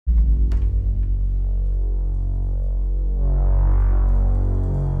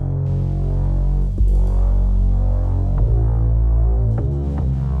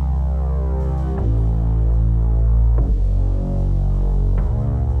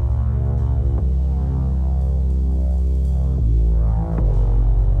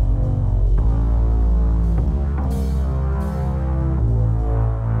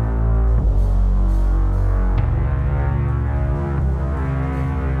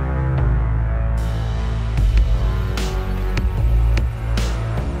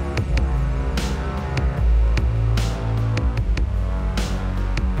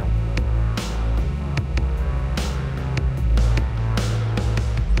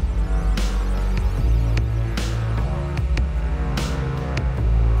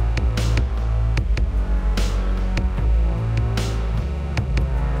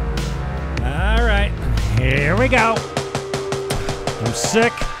pig out. I'm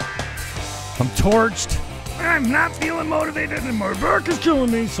sick. I'm torched. I'm not feeling motivated and my work is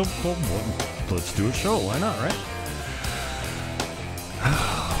killing me. So let's do a show. Why not, right?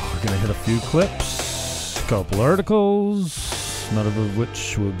 We're going to hit a few clips, a couple articles, none of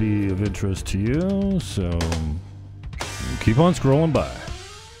which will be of interest to you. So keep on scrolling by.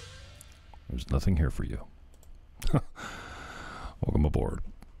 There's nothing here for you. Welcome aboard.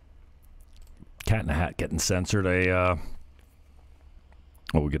 Cat in a Hat getting censored.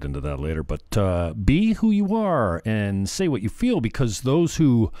 We'll get into that later. But be who you are and say what you feel, because those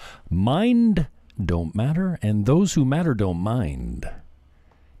who mind don't matter, and those who matter don't mind.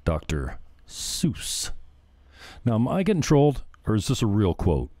 Dr. Seuss. Now, am I getting trolled, or is this a real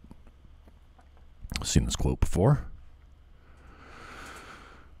quote? I've seen this quote before.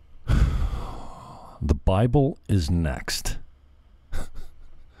 The Bible is next.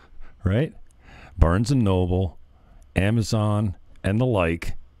 Right? Barnes & Noble, Amazon, and the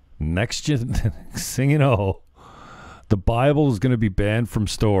like. Next thing you know, the Bible is going to be banned from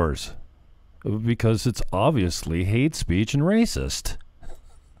stores because it's obviously hate speech and racist.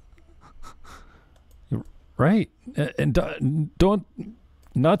 Right? And don't,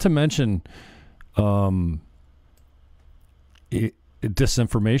 not to mention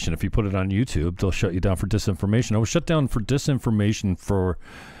disinformation. If you put it on YouTube, they'll shut you down for disinformation. I was shut down for disinformation for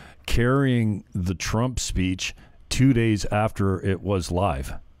carrying the Trump speech 2 days after it was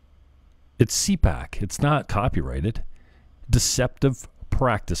live. It's CPAC. It's not copyrighted. Deceptive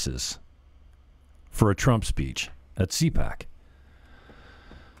practices for a Trump speech at CPAC.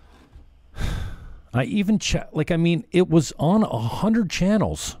 I even checked, it was on 100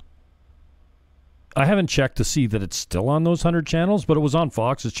 channels. I haven't checked to see that it's still on those 100 channels, but it was on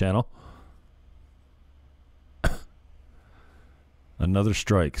Fox's channel. Another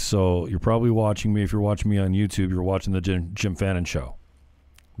strike. So you're probably watching me. If you're watching me on YouTube, you're watching the Jim Fannon Show.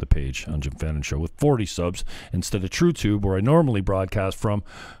 The page on Jim Fannon Show with 40 subs instead of Trew.Tube, where I normally broadcast from,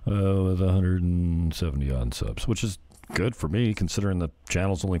 with 170 odd subs, which is good for me considering the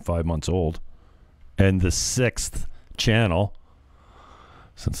channel's only 5 months old. And the 6th channel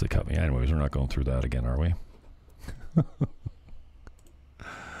since they cut me. Anyways, we're not going through that again, are we?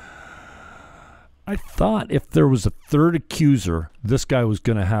 I thought if there was a third accuser, this guy was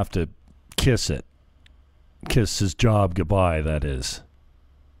going to have to kiss it. Kiss his job goodbye, that is.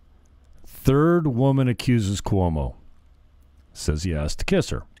 Third woman accuses Cuomo. Says he has to kiss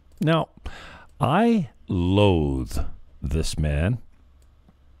her. Now, I loathe this man.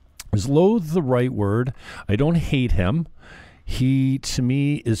 Is loathe the right word? I don't hate him. He, to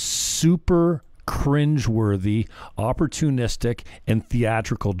me, is super cringeworthy, opportunistic, and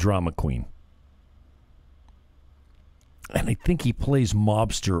theatrical drama queen. And I think he plays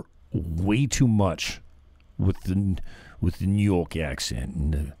mobster way too much with the New York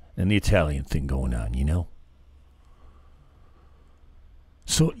accent and the Italian thing going on, you know?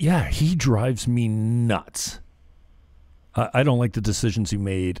 So, yeah, he drives me nuts. I don't like the decisions he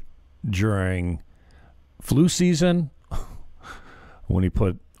made during flu season when he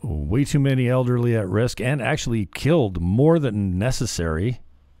put way too many elderly at risk and actually killed more than necessary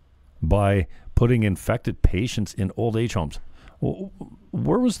by putting infected patients in old age homes.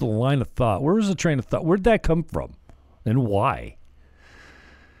 Where was the line of thought? Where was the train of thought? Where'd that come from? And why?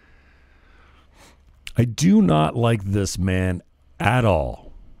 I do not like this man at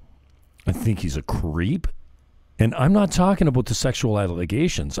all. I think he's a creep. And I'm not talking about the sexual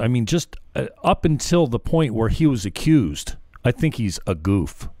allegations. I mean, just up until the point where he was accused, I think he's a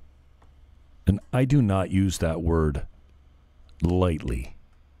goof. And I do not use that word lightly.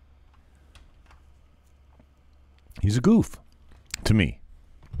 He's a goof to me.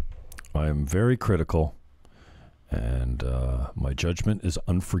 I am very critical, and my judgment is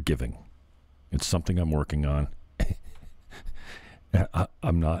unforgiving. It's something I'm working on.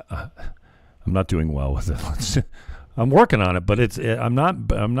 I'm not doing well with it. I'm working on it, but I'm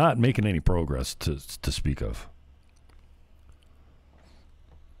not making any progress to speak of.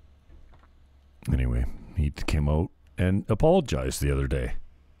 Anyway, he came out and apologized the other day.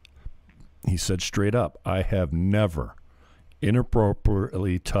 He said straight up, I have never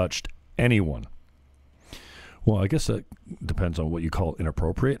inappropriately touched anyone. Well, I guess that depends on what you call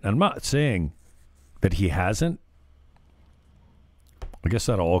inappropriate. I'm not saying that he hasn't. I guess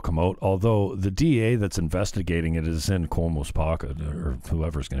that'll all come out, although the DA that's investigating it is in Cuomo's pocket, or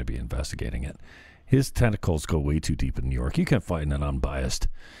whoever's going to be investigating it. His tentacles go way too deep in New York. You can't find an unbiased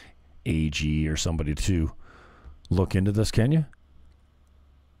AG or somebody to look into this, can you?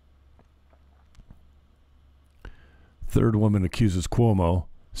 Third woman accuses Cuomo,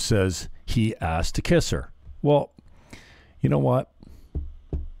 says he asked to kiss her. Well, you know what?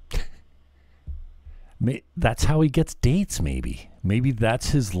 That's how he gets dates, maybe. Maybe that's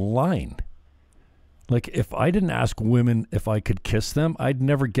his line. Like, if I didn't ask women if I could kiss them, I'd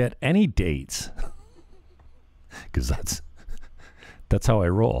never get any dates. Because that's how I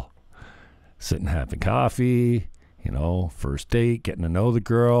roll. Sitting having coffee, you know, first date, getting to know the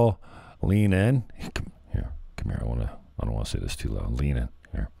girl, lean in. Come here. I don't want to say this too loud. Lean in.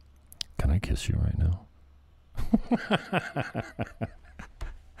 Here. Can I kiss you right now?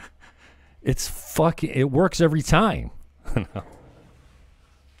 It works every time.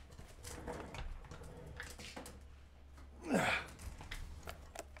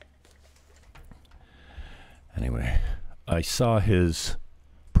 Anyway, I saw his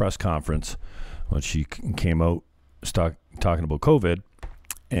press conference when she came out talking about COVID,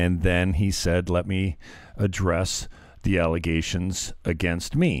 and then he said, let me address the allegations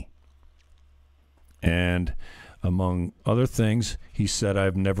against me. And among other things, he said,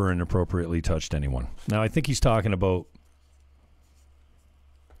 I've never inappropriately touched anyone. Now, I think he's talking about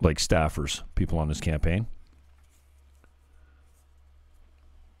like staffers, people on his campaign.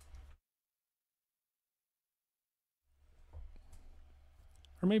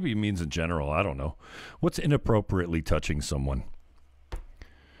 Or maybe he means in general. I don't know. What's inappropriately touching someone?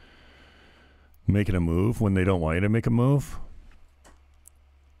 Making a move when they don't want you to make a move?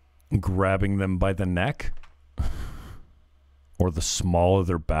 Grabbing them by the neck? Or the small of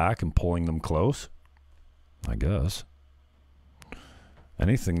their back and pulling them close? I guess.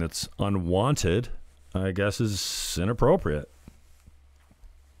 Anything that's unwanted, I guess, is inappropriate.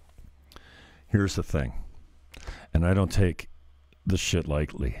 Here's the thing. And I don't take this shit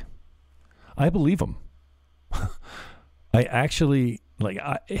lightly. I believe him. I actually, like,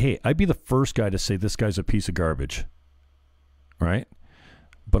 I'd be the first guy to say this guy's a piece of garbage. Right?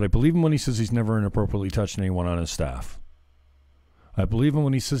 But I believe him when he says he's never inappropriately touched anyone on his staff. I believe him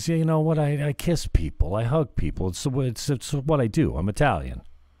when he says, yeah, you know what, I kiss people, I hug people. It's what I do. I'm Italian.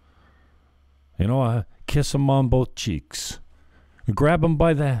 You know, I kiss them on both cheeks. Grab them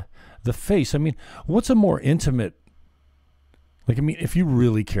by the face. I mean, what's a more intimate... Like, I mean, if you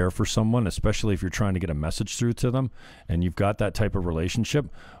really care for someone, especially if you're trying to get a message through to them and you've got that type of relationship,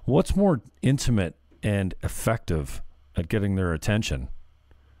 what's more intimate and effective at getting their attention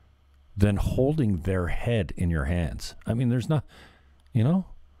than holding their head in your hands? I mean, there's not, you know,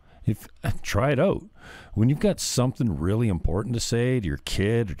 try it out. When you've got something really important to say to your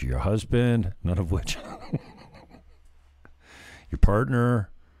kid or to your husband, none of which, your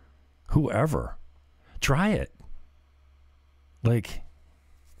partner, whoever, try it. Like,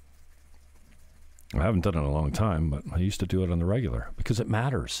 I haven't done it in a long time, but I used to do it on the regular because it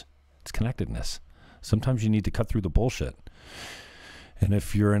matters. It's connectedness. Sometimes you need to cut through the bullshit. And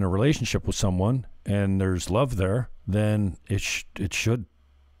if you're in a relationship with someone and there's love there, then it should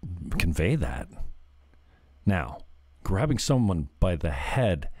convey that. Now, grabbing someone by the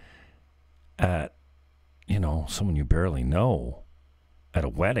head at, you know, someone you barely know at a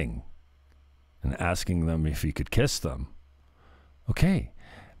wedding and asking them if you could kiss them. Okay,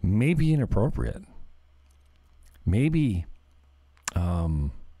 maybe inappropriate. Maybe, I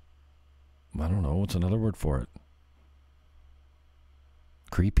don't know, what's another word for it?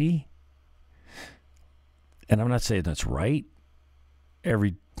 Creepy? And I'm not saying that's right.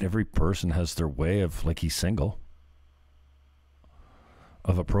 Every person has their way of, like, he's single,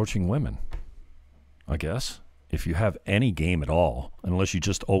 of approaching women, I guess. If you have any game at all, unless you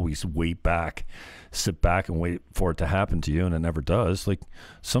just always sit back and wait for it to happen to you, and it never does. Like,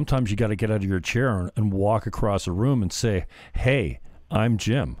 sometimes you got to get out of your chair and walk across a room and say, hey, I'm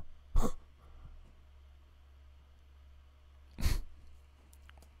Jim.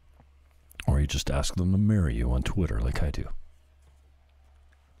 Or you just ask them to marry you on Twitter like I do.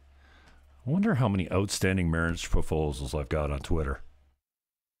 I wonder how many outstanding marriage proposals I've got on Twitter.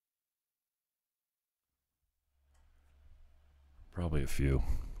 Probably a few.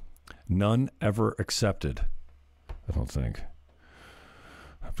 None ever accepted, I don't think.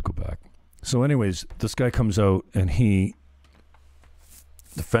 I have to go back. So anyways, this guy comes out and he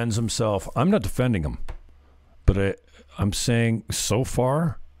defends himself. I'm not defending him, but I'm saying so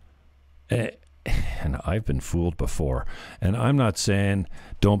far, and I've been fooled before, and I'm not saying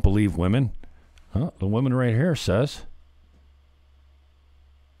don't believe women. The woman right here says,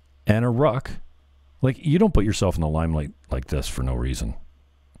 Anna Ruck. Like, you don't put yourself in the limelight like this for no reason.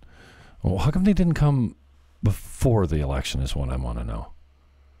 Well, how come they didn't come before the election is what I want to know.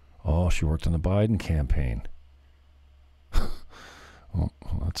 Oh, she worked in the Biden campaign. Well,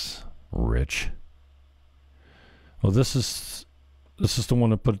 that's rich. Well, this is the one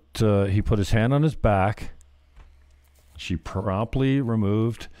that he put his hand on his back She promptly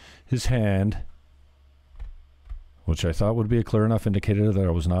removed his hand, which I thought would be a clear enough indicator that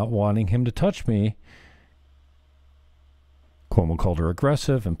I was not wanting him to touch me. Cuomo called her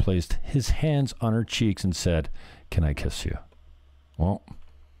aggressive and placed his hands on her cheeks and said, "Can I kiss you?" Well,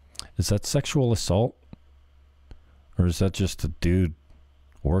 is that sexual assault? Or is that just a dude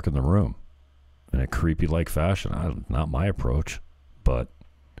working the room in a creepy-like fashion? Not my approach, but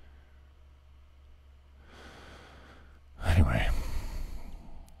anyway,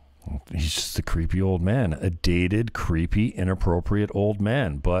 he's just a creepy old man, a dated, creepy, inappropriate old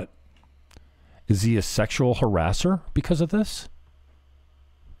man. But is he a sexual harasser because of this?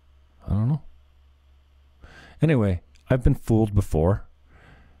 I don't know. Anyway, I've been fooled before.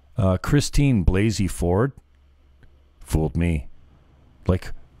 Christine Blasey Ford fooled me.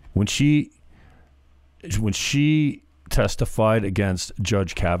 Like when she testified against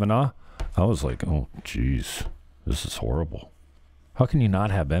Judge Kavanaugh, I was like, oh, geez, this is horrible. How can you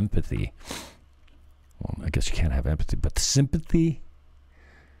not have empathy? Well, I guess you can't have empathy, but sympathy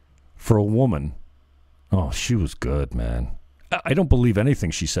for a woman. Oh, she was good, man. I don't believe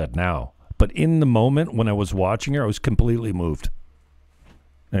anything she said now, but in the moment when I was watching her, I was completely moved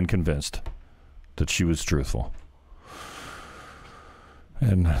and convinced that she was truthful.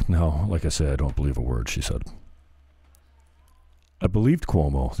 And no, like I said, I don't believe a word she said. I believed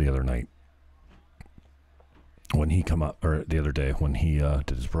Cuomo the other night when he come up, or the other day when he did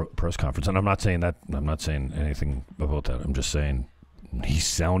his press conference. And I'm not saying anything about that. I'm just saying he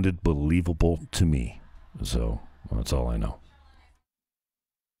sounded believable to me. So that's all I know.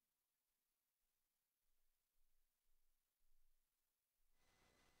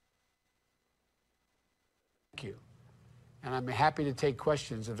 Thank you. And I'm happy to take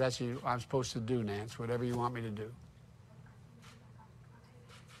questions if that's what I'm supposed to do, Nance, whatever you want me to do.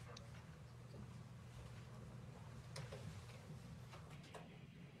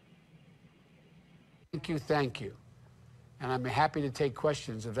 Thank you. And I'm happy to take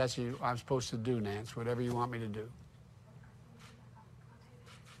questions if that's what I'm supposed to do, Nance, whatever you want me to do.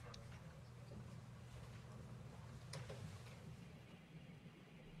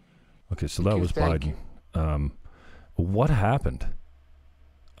 Okay, so that was Biden. What happened?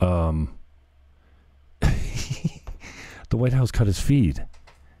 The White House cut his feed.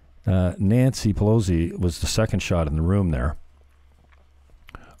 Nancy Pelosi was the second shot in the room there.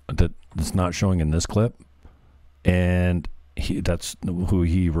 That's not showing in this clip. And that's who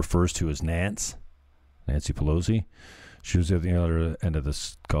he refers to as Nancy Pelosi. She was at the other end of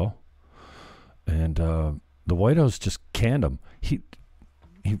this call. And the White House just canned him. He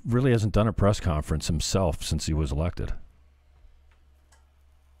really hasn't done a press conference himself since he was elected.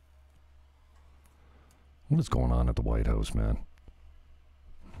 What is going on at the White House, man?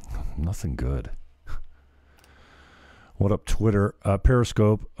 Nothing good. What up, Twitter?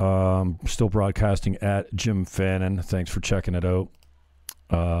 Periscope, still broadcasting at Jim Fannon. Thanks for checking it out.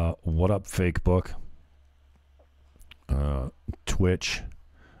 What up, Fakebook? Twitch,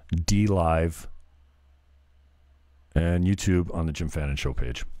 D-Live, and YouTube on the Jim Fannon Show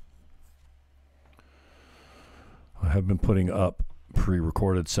page. I have been putting up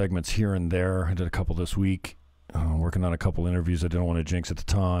pre-recorded segments here and there. I did a couple this week. Working on a couple interviews I didn't want to jinx at the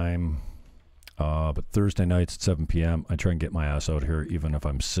time. But Thursday nights at 7 p.m., I try and get my ass out here, even if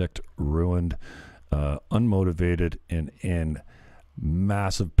I'm sick, ruined, unmotivated, and in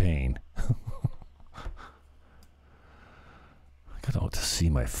massive pain. I got out to see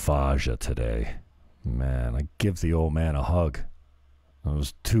my Faja today. Man, I give the old man a hug. It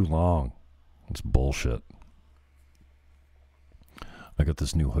was too long. It's bullshit. I got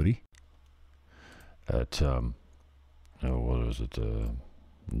this new hoodie at, what is it,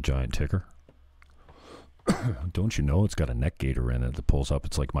 Giant Tigger. Don't you know it's got a neck gator in it that pulls up?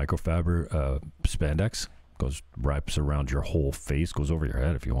 It's like microfiber spandex. Wraps around your whole face, goes over your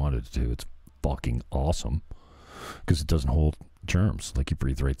head if you wanted to. It's fucking awesome because it doesn't hold germs. Like you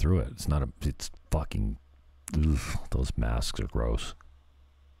breathe right through it. It's fucking, ugh, those masks are gross.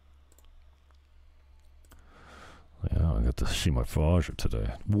 Yeah, I got to see my Faja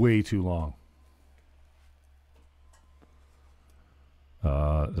today. Way too long.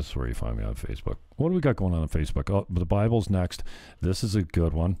 This is where you find me on Facebook. What do we got going on Facebook? Oh, the Bible's next. This is a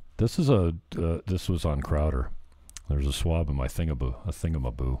good one. This was on Crowder. There's a swab in my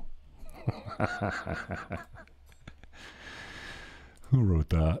thingamaboo. Who wrote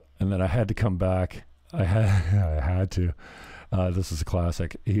that? And then I had to come back. I had to. This is a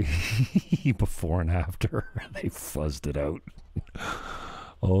classic. Before and after. They fuzzed it out.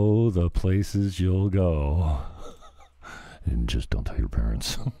 Oh, the places you'll go. And just don't tell your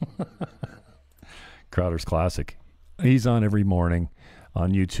parents. Crowder's classic. He's on every morning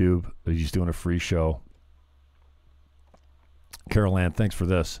on YouTube. He's doing a free show. Carole-Ann, thanks for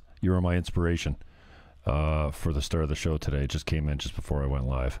this. You were my inspiration for the start of the show today. It just came in just before I went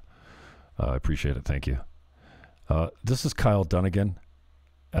live. I appreciate it. Thank you. This is Kyle Dunnigan.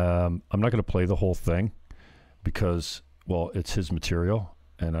 I'm not going to play the whole thing because, well, it's his material,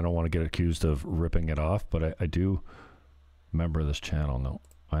 and I don't want to get accused of ripping it off, but I do remember this channel. No,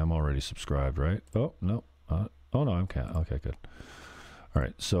 I am already subscribed, right? Oh, no. Oh, no, I'm can't. Okay, good. All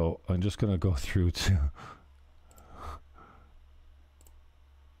right, so I'm just going to go through to...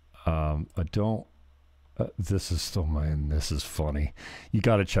 I don't... this is still mine. This is funny. You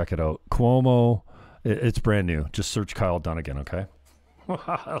got to check it out. Cuomo, it's brand new. Just search Kyle Dunnigan, okay?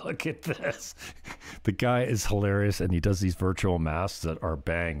 Look at this. The guy is hilarious, and he does these virtual masks that are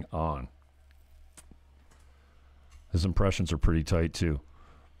bang on. His impressions are pretty tight, too.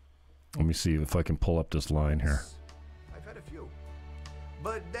 Let me see if I can pull up this line here. I've had a few.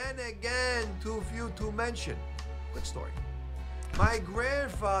 But then again, too few to mention. Quick story. My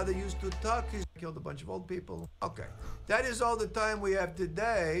grandfather used to talk. He killed a bunch of old people. Okay. That is all the time we have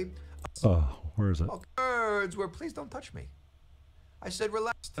today. Oh, where is it? Words where please don't touch me. I said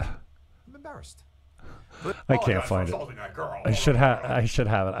relax. I'm embarrassed. But, I can't find it. I should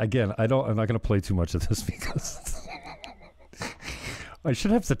have it. Again, I'm not going to play too much of this because I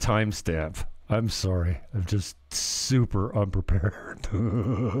should have the timestamp. I'm sorry. I'm just super unprepared.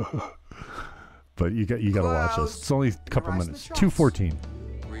 But you got to watch this. It's only a couple minutes. 2:14.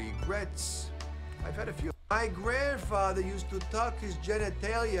 Regrets. I've had a few. My grandfather used to tuck his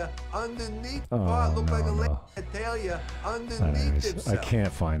genitalia underneath part, looked like a genitalia underneath itself. I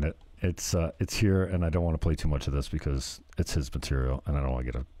can't find it. It's here, and I don't want to play too much of this because it's his material, and I don't want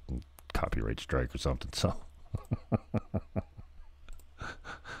to get a copyright strike or something. So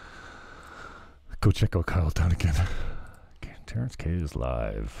go check out Kyle Dunnigan. Terrence K is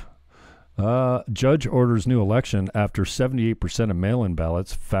live. Judge orders new election after 78% of mail-in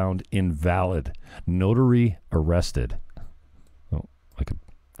ballots found invalid. Notary arrested. Oh, I could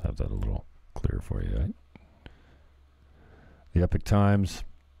have that a little clearer for you, right? The Epic Times.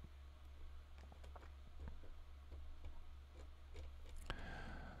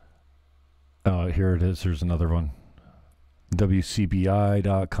 Here it is. Here's another one.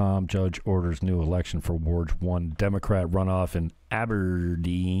 WCBI.com. Judge orders new election for Ward 1 Democrat runoff in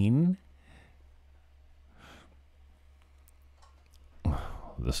Aberdeen.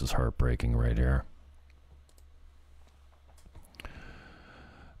 This is heartbreaking right here.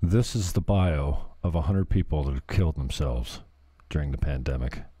 This is the bio of 100 people that have killed themselves during the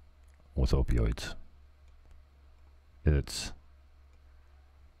pandemic with opioids. It's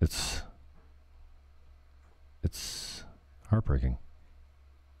heartbreaking.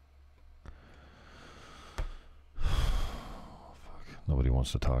 Nobody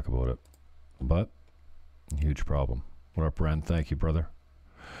wants to talk about it, but huge problem. What up, Ren? Thank you, brother.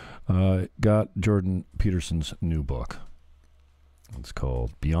 Got Jordan Peterson's new book. It's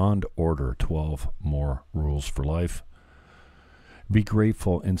called Beyond Order, 12 More Rules for Life. Be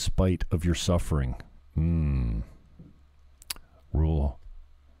grateful in spite of your suffering. Rule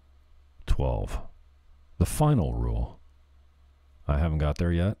 12. The final rule. I haven't got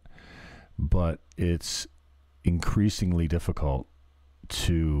there yet, but it's increasingly difficult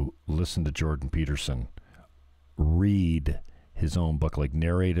to listen to Jordan Peterson read his own book, like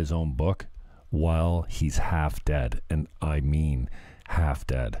narrate his own book while he's half dead. And I mean half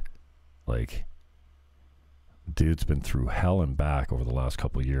dead. Like, dude's been through hell and back over the last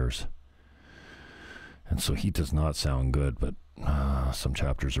couple of years. And so he does not sound good, but some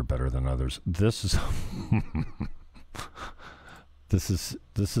chapters are better than others. This is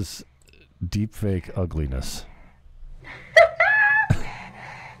this is deep fake ugliness.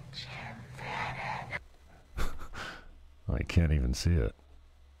 I can't even see it.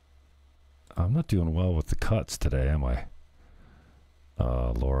 I'm not doing well with the cuts today, am I?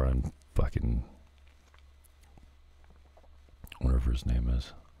 Laura and fucking whatever his name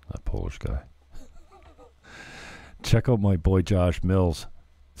is, that Polish guy. Check out my boy Josh Mills.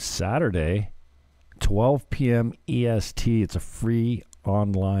 Saturday, 12 p.m. EST. It's a free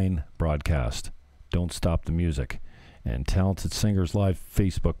online broadcast. Don't Stop the Music. And Talented Singers Live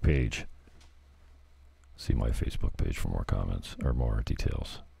Facebook page. See my Facebook page for more comments or more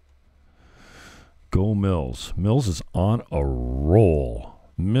details. Go Mills. Mills is on a roll.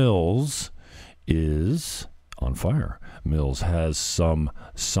 Mills is on fire. Mills has some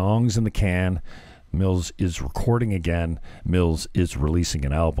songs in the can. Mills is recording again. Mills is releasing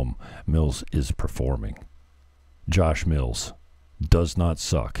an album. Mills is performing. Josh Mills does not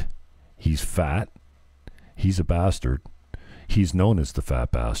suck. He's fat. He's a bastard. He's known as the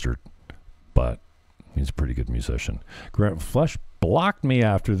fat bastard, but he's a pretty good musician. Grant LaFleche blocked me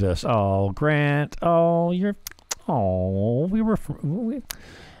after this. Oh, Grant. Oh,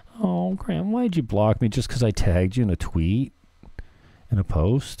 Grant, why'd you block me? Just because I tagged you in a tweet, in a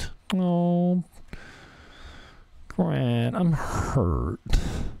post? Oh, Grant, I'm hurt.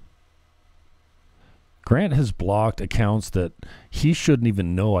 Grant has blocked accounts that he shouldn't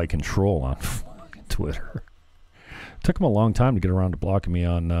even know I control on Twitter. It took him a long time to get around to blocking me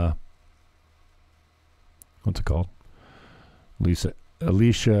on, what's it called?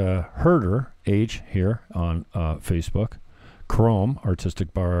 Alicia Herder, H, here on Facebook. Chrome,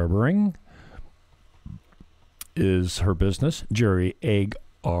 Artistic Barbering, is her business. Jerry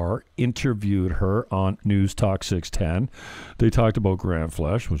Agar interviewed her on News Talk 610. They talked about Grant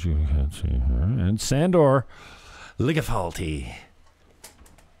LaFleche, which you can't see here, and Sandor Ligefalti.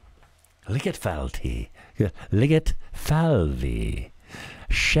 Ligetfalti. Ligetfalvi.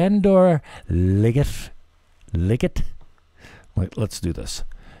 Shandor Liget. Wait, let's do this.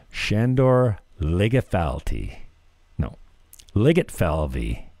 Shandor Ligefalti. No.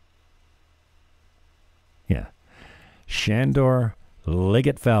 Ligetfalvi. Yeah. Shandor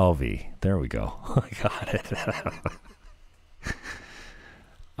Ligetfalvi. There we go. I got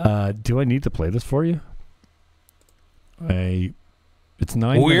it. Do I need to play this for you? It's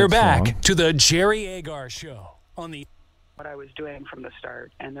 9 We're minutes back long. to the Jerry Agar Show on the... What I was doing from the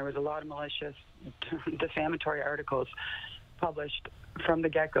start, and there was a lot of malicious, defamatory articles published from the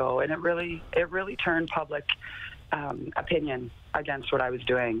get-go, and it really turned public opinion against what I was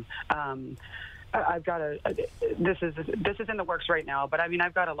doing. I've got this is in the works right now, but I mean,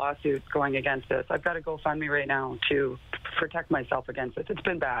 I've got a lawsuit going against this. I've got to GoFundMe right now to protect myself against this. It's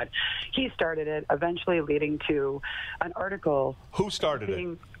been bad. He started it, eventually leading to an article. Who started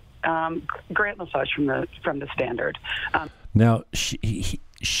it? Grant LaFleche from the Standard. Now,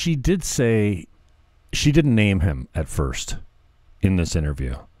 she did say she didn't name him at first in this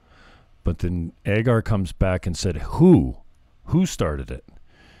interview, but then Agar comes back and said, who started it?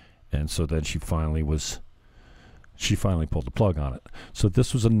 And so then she finally pulled the plug on it. So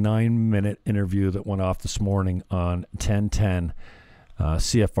this was a 9-minute interview that went off this morning on 1010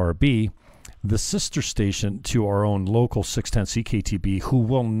 CFRB, the sister station to our own local 610 CKTB, who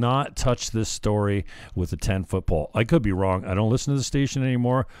will not touch this story with a 10-foot pole. I could be wrong. I don't listen to the station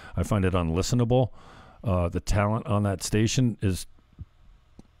anymore. I find it unlistenable. The talent on that station is,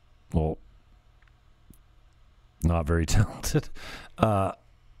 well, not very talented.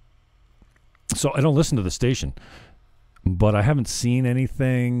 So I don't listen to the station, but I haven't seen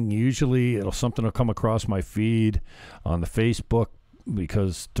anything. Usually something will come across my feed on the Facebook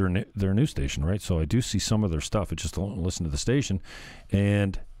because they're a news station, right? So I do see some of their stuff. I just don't listen to the station.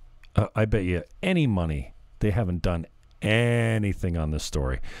 And I bet you any money they haven't done anything on this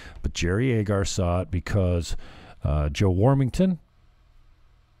story. But Jerry Agar saw it because Joe Warmington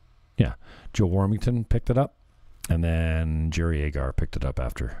picked it up, and then Jerry Agar picked it up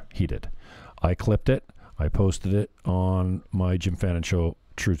after he did. I clipped it. I posted it on my Jim Fannon Show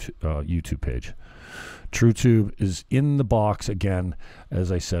YouTube page. Trew.Tube is in the box again,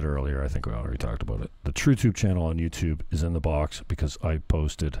 as I said earlier. I think we already talked about it. The Trew.Tube channel on YouTube is in the box because I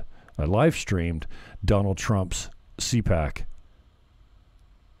live streamed Donald Trump's CPAC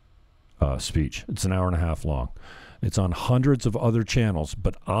speech. It's an hour and a half long. It's on hundreds of other channels,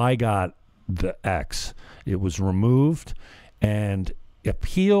 but I got the X. It was removed and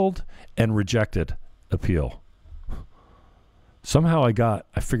appealed and rejected appeal. Somehow I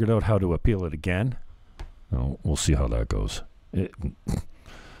figured out how to appeal it again. Well, we'll see how that goes.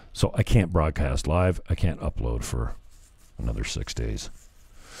 So I can't broadcast live. I can't upload for another 6 days,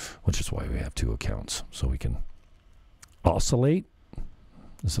 which is why we have 2 accounts, so we can oscillate.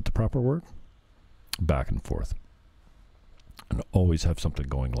 Is that the proper word? Back and forth. And always have something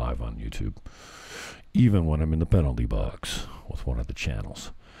going live on YouTube, even when I'm in the penalty box with one of the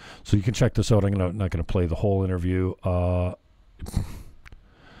channels. So you can check this out. I'm not going to play the whole interview.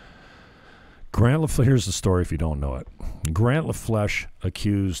 Grant LaFleche, here's the story if you don't know it. Grant LaFleche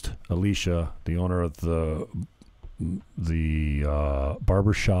accused Alicia, the owner of the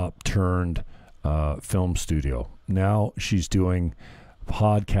barbershop turned film studio. Now she's doing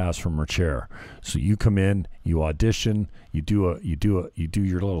podcasts from her chair. So you come in, you audition, you do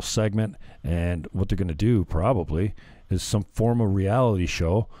your little segment, and what they're going to do probably is some form of reality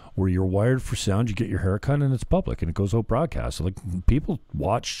show where you're wired for sound, you get your hair cut, and it's public, and it goes out broadcast. So, like, people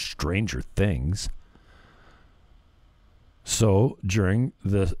watch Stranger Things. So during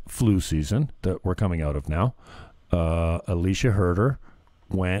the flu season that we're coming out of now, Alicia Herder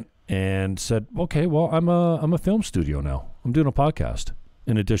went and said, okay, well, I'm a film studio now. I'm doing a podcast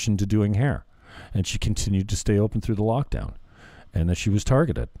in addition to doing hair. And she continued to stay open through the lockdown. And that she was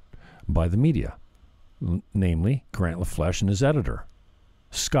targeted by the media, namely Grant LaFleche and his editor,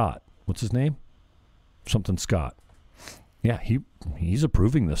 Scott. What's his name? Something Scott. Yeah, he's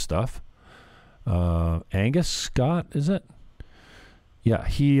approving this stuff. Angus Scott, is it? Yeah,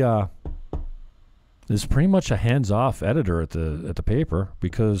 he is pretty much a hands-off editor at the paper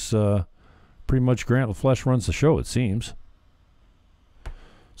because pretty much Grant LaFleche runs the show, it seems.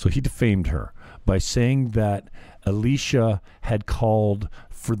 So he defamed her by saying that Alicia had called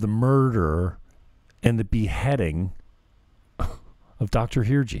for the murder and the beheading of Dr.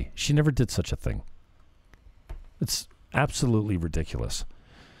 Hirji. She never did such a thing. It's absolutely ridiculous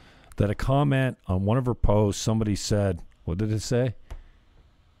that a comment on one of her posts, somebody said, what did it say?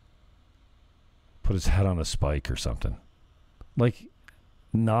 Put his head on a spike or something. Like,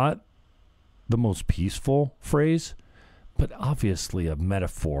 not the most peaceful phrase, but obviously a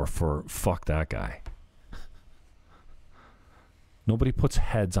metaphor for fuck that guy. Nobody puts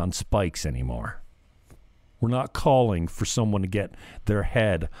heads on spikes anymore. We're not calling for someone to get their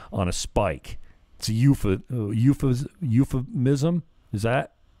head on a spike. It's a euphemism. Is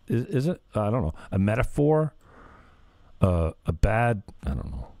it? I don't know. A metaphor? A bad, I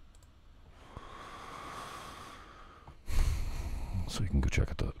don't know. So you can go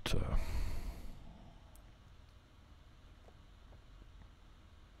check it out.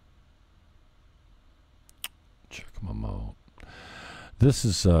 Check them out. This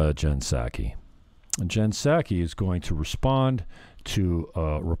is Jen Psaki. Jen Psaki is going to respond to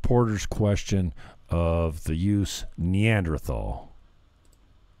a reporter's question of the use Neanderthal.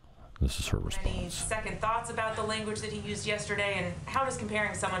 This is her response. Any second thoughts about the language that he used yesterday, and how does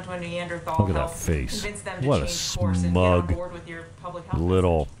comparing someone to a Neanderthal Look at help that face. convince them to What a change course and get on smug board with your public health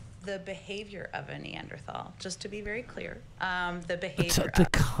little... The behavior of a Neanderthal, just to be very clear, the behavior the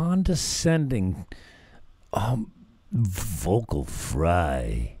condescending vocal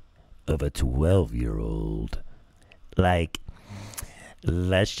fry of a 12-year-old. Like,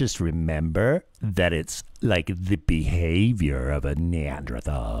 let's just remember that it's like the behavior of a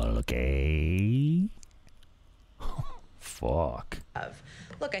Neanderthal, okay? Fuck.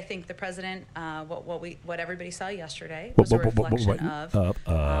 Look, I think the president, what everybody saw yesterday was a reflection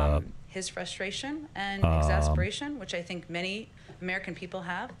of his frustration and exasperation, which I think many American people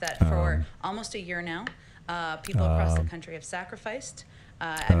have, that for almost a year now, people across the country have sacrificed.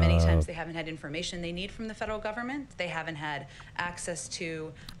 And many times they haven't had information they need from the federal government. They haven't had access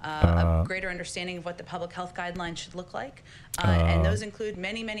to a greater understanding of what the public health guidelines should look like. And those include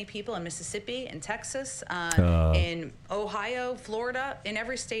many, many people in Mississippi, in Texas, in Ohio, Florida, in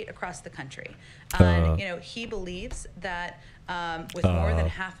every state across the country. And, you know, he believes that with more than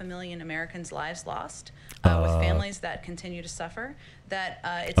 500,000 Americans' lives lost, with families that continue to suffer, that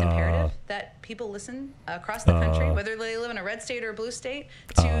it's imperative that people listen across the country, whether they live in a red state or a blue state,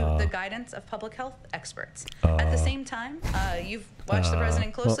 to the guidance of public health experts. At the same time, you've watched the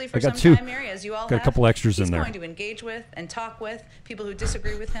president closely for some time, Mary, as you all have. A couple extras He's in there. going to engage with and talk with people who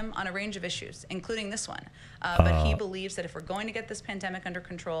disagree with him on a range of issues, including this one. But he believes that if we're going to get this pandemic under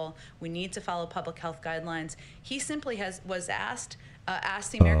control, we need to follow public health guidelines. He simply was asked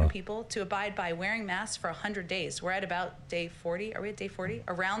the American people to abide by wearing masks for 100 days. We're at about day 40. Are we at day 40?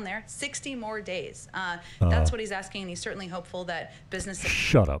 Around there. 60 more days. That's what he's asking, and he's certainly hopeful that businesses...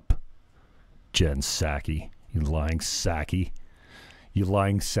 Shut up, Jen Psaki. You lying Psaki. You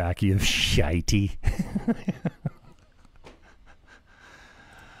lying Psaki of shitey.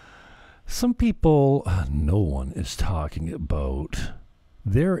 Some people no one is talking about.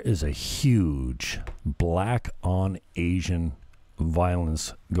 There is a huge black on Asian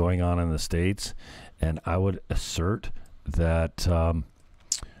violence going on in the States, and I would assert that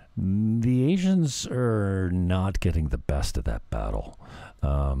the Asians are not getting the best of that battle.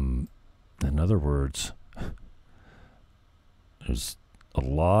 In other words, there's a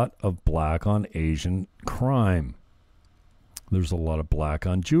lot of black on Asian crime. There's a lot of black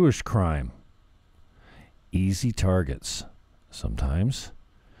on Jewish crime. Easy targets. Sometimes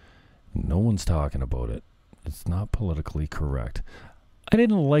no one's talking about it. It's not politically correct. I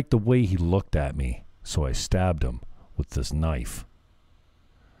didn't like the way he looked at me, so I stabbed him with this knife.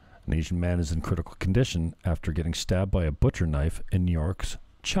 An Asian man is in critical condition after getting stabbed by a butcher knife in New York's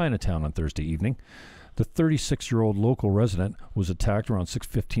Chinatown on Thursday evening. The 36-year-old local resident was attacked around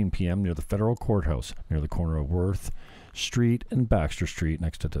 6:15 p.m. near the federal courthouse, near the corner of Worth Street and Baxter Street,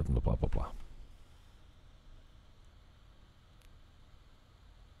 next to blah, blah, blah, blah.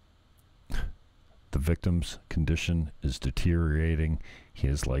 The victim's condition is deteriorating. He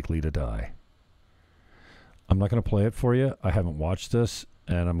is likely to die. I'm not going to play it for you. I haven't watched this,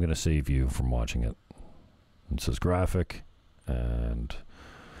 and I'm going to save you from watching it. It says graphic, and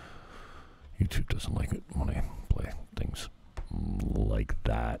YouTube doesn't like it when I play things like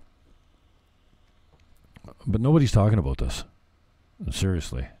that. But nobody's talking about this.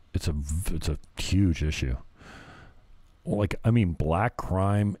 Seriously, it's a huge issue. Like, I mean, black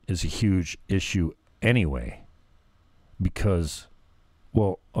crime is a huge issue anyway, because,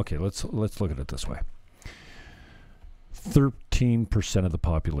 well, okay, let's look at it this way. 13% of the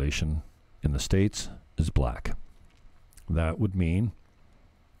population in the States is black. That would mean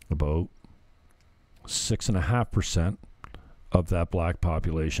about 6.5% of that black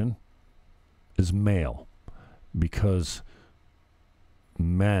population is male, because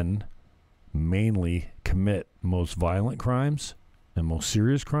men mainly commit most violent crimes and most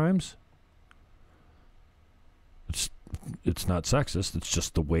serious crimes. It's not sexist, it's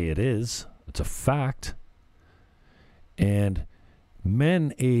just the way it is. It's a fact. And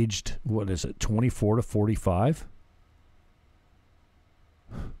men aged, 24 to 45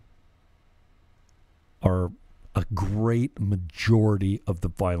 are a great majority of the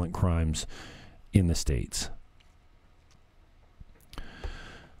violent crimes in the States.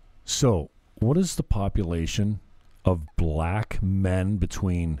 So, what is the population of black men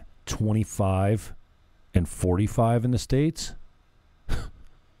between 25 and 45 in the States?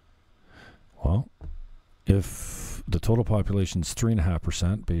 Well, if the total population is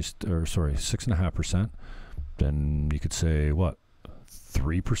 3.5% 6.5%, then you could say what?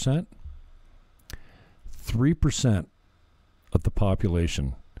 3%? 3% of the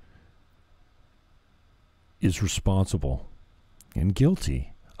population is responsible and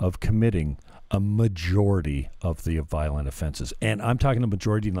guilty of committing a majority of the violent offenses. And I'm talking a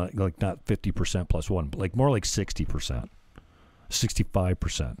majority, like not 50% plus one, but like more like 60%,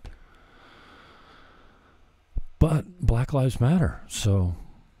 65%. But Black Lives Matter. So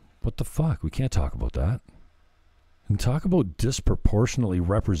what the fuck? We can't talk about that. And talk about disproportionately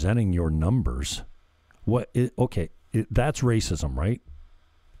representing your numbers. That's racism, right?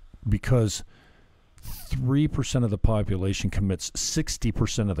 Because 3% of the population commits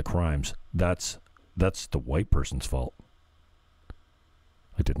 60% of the crimes. That's the white person's fault.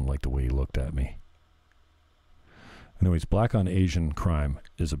 I didn't like the way he looked at me. Anyways, black on Asian crime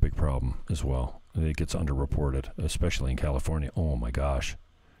is a big problem as well. It gets underreported, especially in California. Oh my gosh.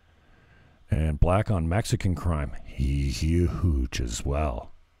 And black on Mexican crime, huge as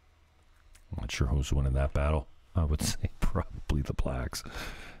well. I'm not sure who's winning that battle. I would say probably the blacks.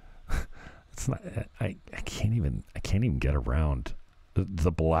 It's not. I can't even get around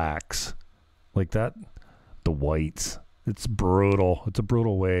the blacks like that. The whites. It's brutal. It's a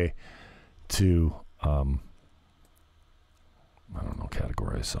brutal way to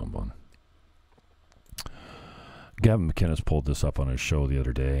categorize someone. Gavin McInnes pulled this up on his show the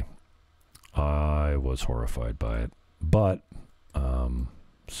other day. I was horrified by it, but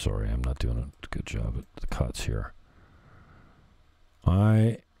sorry, I'm not doing a good job at the cuts here.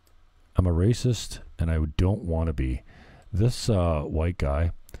 I'm a racist, and I don't want to be. This white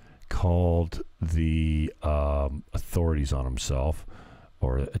guy called the authorities on himself,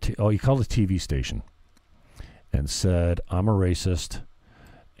 he called a TV station and said, "I'm a racist,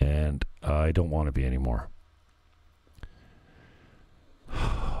 and I don't want to be anymore."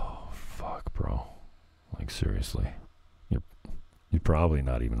 Oh, fuck, bro. Like, seriously. You're probably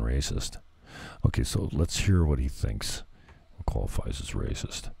not even racist. Okay, so let's hear what he thinks qualifies as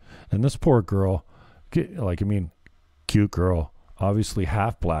racist. And this poor girl, cute girl, obviously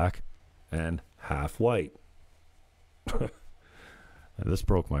half black and half white. And this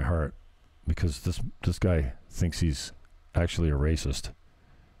broke my heart because this guy thinks he's actually a racist.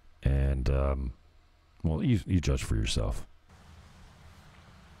 And, you judge for yourself.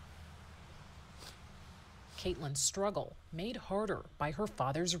 Caitlin's struggle made harder by her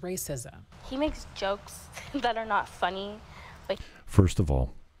father's racism. He makes jokes that are not funny. First of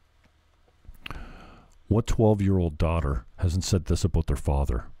all, what 12-year-old daughter hasn't said this about their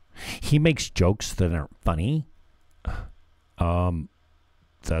father? He makes jokes that aren't funny.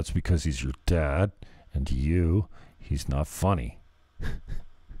 That's because he's your dad, and to you, he's not funny.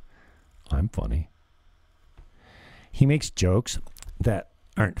 I'm funny. He makes jokes that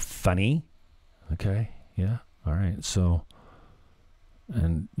aren't funny. Okay, yeah, all right. So,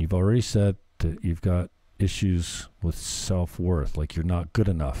 and you've already said that you've got issues with self-worth, like you're not good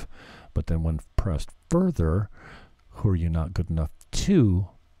enough. But then when pressed further, who are you not good enough to?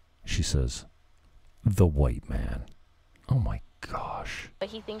 She says, the white man. Oh my gosh. But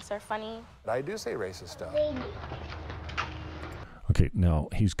he thinks are funny. I do say racist stuff. Okay, now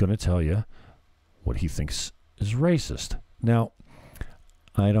he's going to tell you what he thinks is racist. Now,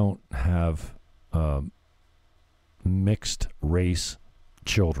 I don't have mixed race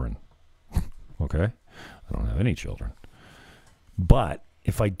children. Okay? I don't have any children. But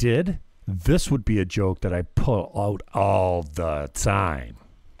if I did, this would be a joke that I pull out all the time.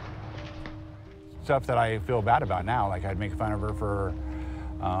 Stuff that I feel bad about now, like I'd make fun of her for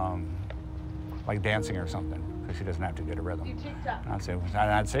like dancing or something, because she doesn't have to get a rhythm. And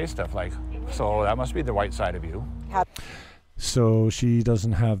I'd say stuff like, so that must be the white side of you. So she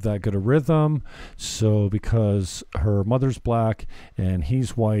doesn't have that good a rhythm. So because her mother's black and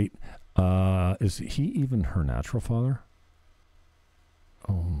he's white, is he even her natural father?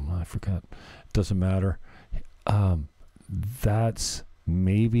 Oh, I forgot. Doesn't matter. That's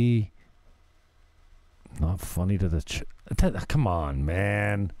maybe not funny to the... come on,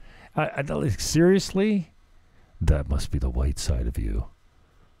 man. Like, seriously? That must be the white side of you.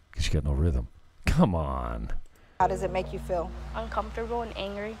 Because you got no rhythm. Come on. How does it make you feel? Uncomfortable and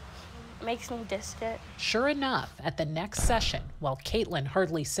angry. It makes me distant. Sure enough, at the next session, while Caitlin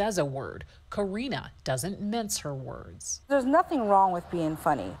hardly says a word, Karina doesn't mince her words. There's nothing wrong with being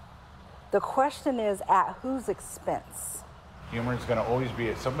funny. The question is, at whose expense? Humor is going to always be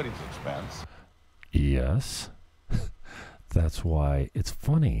at somebody's expense. Yes. That's why it's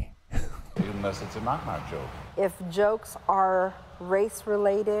funny. Unless it's a knock-knock joke. If jokes are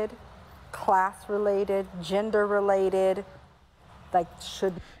race-related, class-related, gender-related, like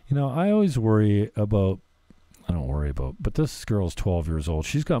should... You know, I always worry about... I don't worry about... But this girl's 12 years old.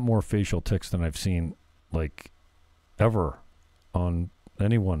 She's got more facial tics than I've seen, like, ever on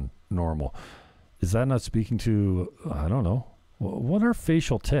anyone normal. Is that not speaking to... I don't know. What are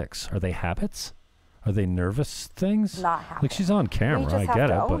facial tics? Are they habits? Are they nervous things? Not habits. Like, she's on camera. You just I get have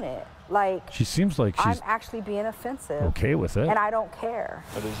to it, own but... it. Like, she seems like she's I'm actually being offensive. okay with it. And I don't care.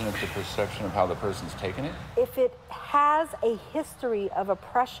 But isn't it the perception of how the person's taking it? If it has a history of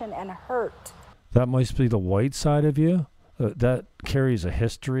oppression and hurt. That must be the white side of you? That carries a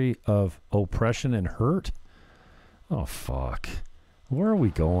history of oppression and hurt? Oh, fuck. Where are we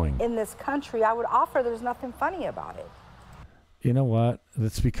going? In this country, I would offer there's nothing funny about it. You know what?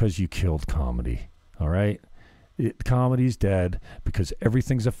 That's because you killed comedy, all right? Comedy's dead because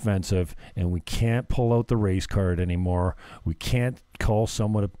everything's offensive and we can't pull out the race card anymore. We can't call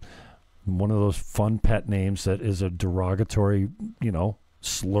someone one of those fun pet names that is a derogatory, you know,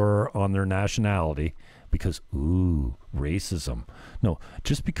 slur on their nationality because, ooh, racism. No,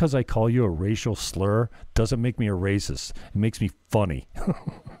 just because I call you a racial slur doesn't make me a racist. It makes me funny.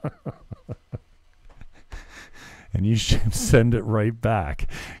 And you should send it right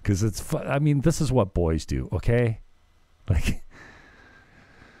back because it's fun. I mean, this is what boys do, okay? Like,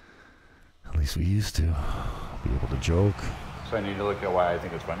 at least we used to be able to joke. So I need to look at why I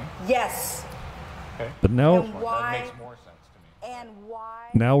think it's funny? Yes. Okay. But now, Why, that makes more sense to me. And why?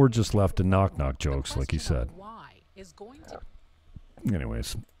 Now we're just left to knock-knock jokes, like you said. Why is going to...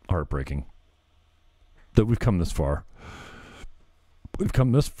 Anyways, heartbreaking that we've come this far. We've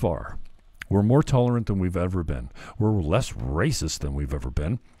come this far. We're more tolerant than we've ever been. We're less racist than we've ever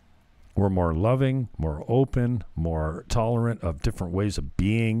been. We're more loving, more open, more tolerant of different ways of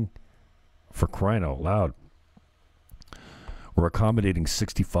being. For crying out loud. We're accommodating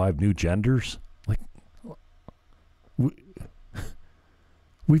 65 new genders. Like,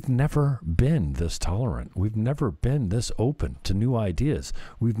 we've never been this tolerant. We've never been this open to new ideas.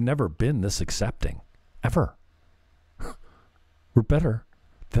 We've never been this accepting. Ever. We're better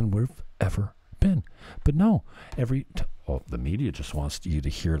than we've ever been. But no, the media just wants you to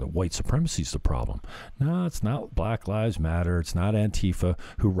hear that white supremacy is the problem. No, it's not Black Lives Matter. It's not Antifa,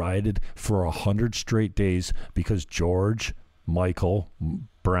 who rioted for 100 straight days because George Michael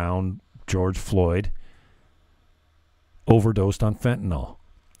Brown, George Floyd, overdosed on fentanyl.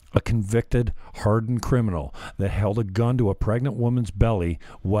 A convicted, hardened criminal that held a gun to a pregnant woman's belly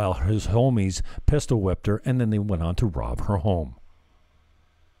while his homies pistol whipped her, and then they went on to rob her home.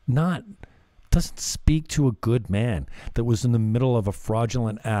 Doesn't speak to a good man that was in the middle of a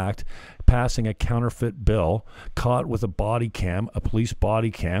fraudulent act, passing a counterfeit bill, caught with a police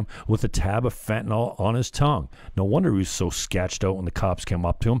body cam, with a tab of fentanyl on his tongue. No wonder he was so sketched out when the cops came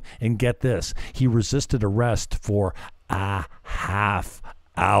up to him. And get this, he resisted arrest for a half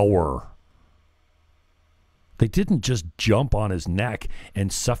hour. They didn't just jump on his neck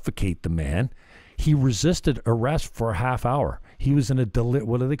and suffocate the man. He resisted arrest for a half hour. He was in a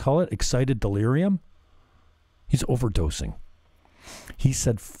what do they call it? Excited delirium? He's overdosing. He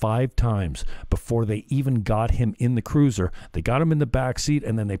said 5 times before they even got him in the cruiser. They got him in the back seat,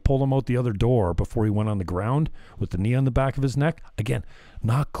 and then they pulled him out the other door before he went on the ground with the knee on the back of his neck. Again,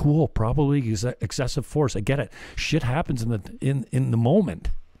 not cool. Probably excessive force. I get it. Shit happens in the moment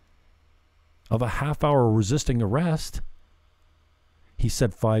of a half-hour resisting arrest. He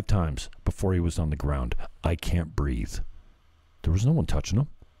said 5 times before he was on the ground, "I can't breathe." There was no one touching him.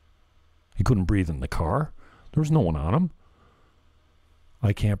 He couldn't breathe in the car. There was no one on him.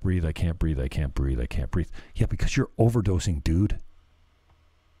 "I can't breathe, I can't breathe, I can't breathe, I can't breathe." Yeah, because you're overdosing, dude.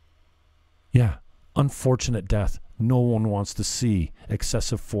 Yeah, unfortunate death. No one wants to see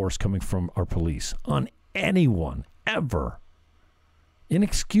excessive force coming from our police on anyone, ever.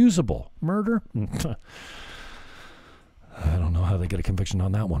 Inexcusable. Murder? I don't know how they get a conviction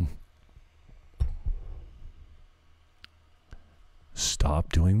on that one.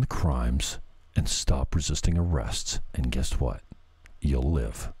 Stop doing the crimes and stop resisting arrests. And guess what? You'll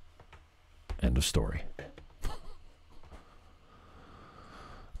live. End of story.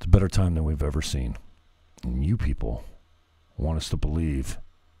 It's a better time than we've ever seen. And you people want us to believe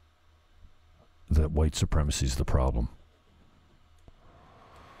that white supremacy is the problem.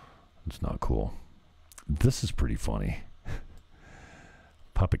 It's not cool. This is pretty funny.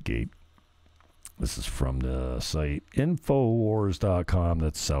 Puppetgate. This is from the site Infowars.com.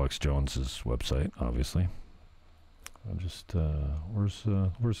 That's Alex Jones's website, obviously. I'm just, where's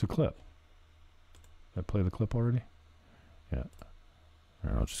the clip? Did I play the clip already? Yeah. All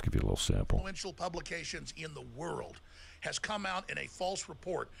right, I'll just give you a little sample. Influential publications in the world has come out in a false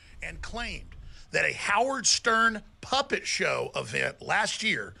report and claimed that a Howard Stern puppet show event last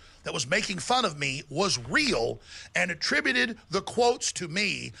year that was making fun of me was real and attributed the quotes to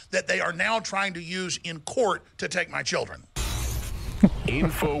me that they are now trying to use in court to take my children.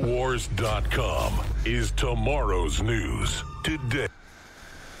 Infowars.com is tomorrow's news today.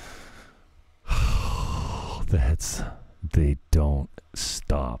 They don't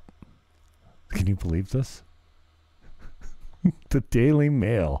stop. Can you believe this? The Daily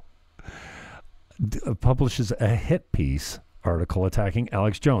Mail publishes a hit piece article attacking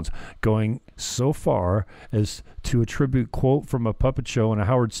Alex Jones, going so far as to attribute quote from a puppet show and a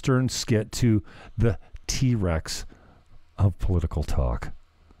Howard Stern skit to the T-Rex of political talk.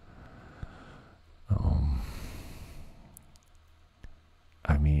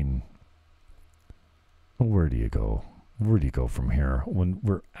 I mean, where do you go? Where do you go from here when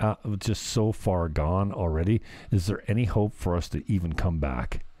we're just so far gone already? Is there any hope for us to even come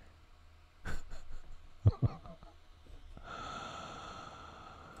back?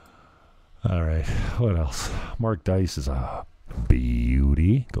 All right, what else? Mark Dice is a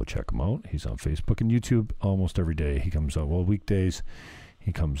beauty. Go check him out. He's on Facebook and YouTube almost every day. He comes out, well, weekdays,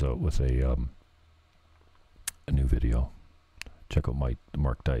 he comes out with a new video. Check out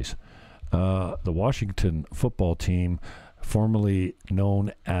Mark Dice. The Washington football team, formerly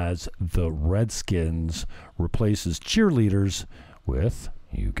known as the Redskins, replaces cheerleaders with,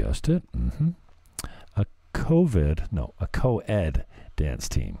 you guessed it, a co-ed dance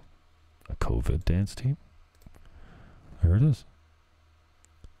team. A COVID dance team? There it is.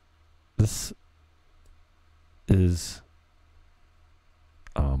 This is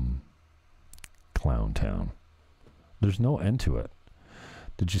Clown Town. There's no end to it.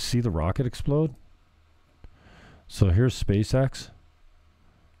 Did you see the rocket explode? So here's SpaceX.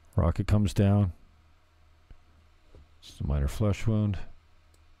 Rocket comes down. It's a minor flesh wound.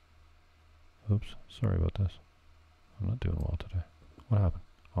 Oops, sorry about this. I'm not doing well today. What happened?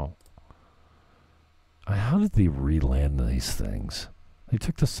 Oh. How did they re-land these things? They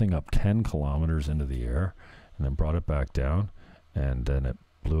took this thing up 10 kilometers into the air and then brought it back down, and then it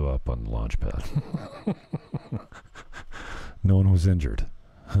blew up on the launch pad. No one was injured.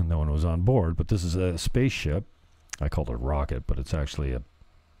 No one was on board, but this is a spaceship. I called it a rocket, but it's actually a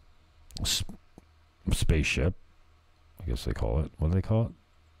spaceship. I guess they call it. What do they call it?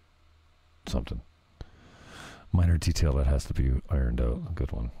 Something. Minor detail that has to be ironed out. A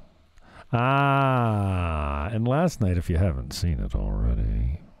good one. And last night, if you haven't seen it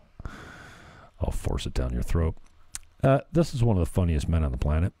already, I'll force it down your throat. This is one of the funniest men on the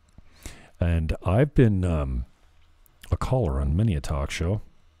planet. And I've been a caller on many a talk show,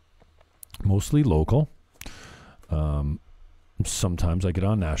 mostly local. Sometimes I get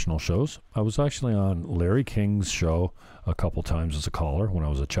on national shows. I was actually on Larry King's show a couple times as a caller when I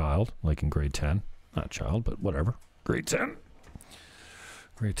was a child, like in grade 10. Not child, but whatever. Grade 10.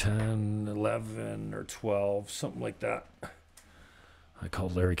 Grade 10, 11, or 12, something like that. I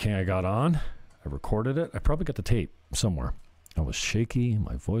called Larry King. I got on. I recorded it. I probably got the tape somewhere. I was shaky.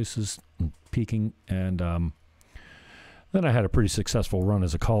 My voice is peaking. And Then I had a pretty successful run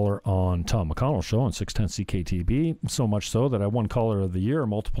as a caller on Tom McConnell's show on 610 CKTB, so much so that I won Caller of the Year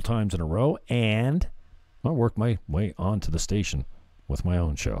multiple times in a row, and I worked my way onto the station with my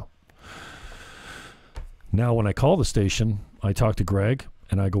own show. Now, when I call the station, I talk to Greg,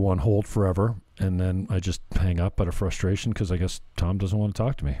 and I go on hold forever, and then I just hang up out of frustration because I guess Tom doesn't want to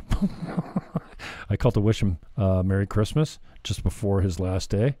talk to me. I called to wish him Merry Christmas just before his last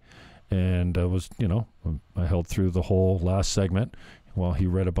day. And I held through the whole last segment while he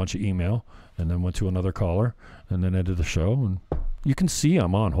read a bunch of email and then went to another caller and then ended the show. And you can see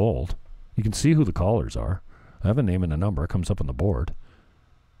I'm on hold. You can see who the callers are. I have a name and a number. It comes up on the board.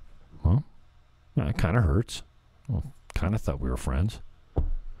 Well, yeah, it kind of hurts. Well, kind of thought we were friends.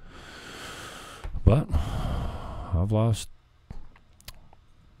 But I've lost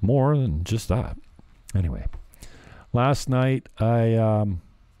more than just that. Anyway, last night I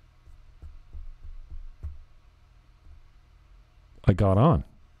got on.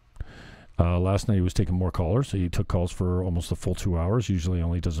 Last night he was taking more callers. He took calls for almost a full 2 hours. Usually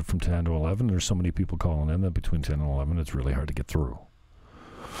only does it from 10 to 11. There's so many people calling in that between 10 and 11 it's really hard to get through.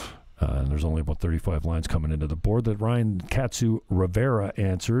 And there's only about 35 lines coming into the board that Ryan Katsu Rivera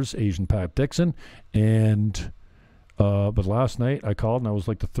answers, Asian Pat Dixon. And but last night I called and I was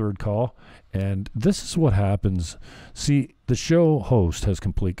like the third call. And this is what happens. See, the show host has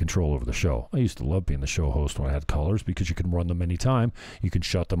complete control over the show. I used to love being the show host when I had callers because you can run them anytime. You can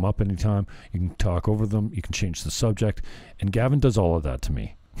shut them up anytime. You can talk over them. You can change the subject. And Gavin does all of that to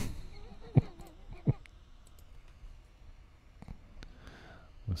me.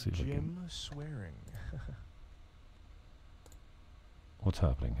 Let's see if Jim swearing. What's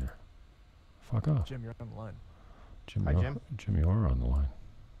happening here? Fuck off. Jim, you're on the line. Jim, Hi, Jim. Jim, you are on the line.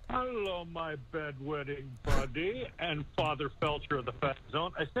 Hello, my bedwetting buddy and Father Felcher of the Fat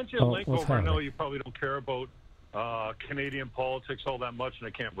Zone. I sent you a link over. I know you probably don't care about Canadian politics all that much, and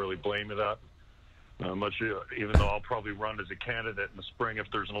I can't really blame you that much, even though I'll probably run as a candidate in the spring if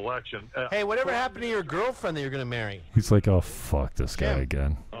there's an election. Hey, whatever happened to your girlfriend that you're going to marry? He's like, oh, fuck this guy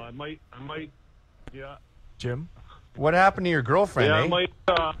again. I might, yeah. Jim? What happened to your girlfriend, Yeah, eh? I might,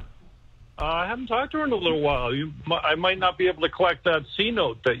 I haven't talked to her in a little while. I might not be able to collect that C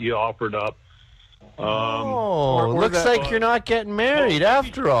note that you offered up. Looks like you're not getting married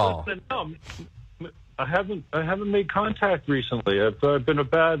after all. Listen, no, I haven't made contact recently. I've been a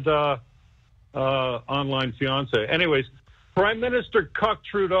bad online fiance. Anyways, Prime Minister Cuck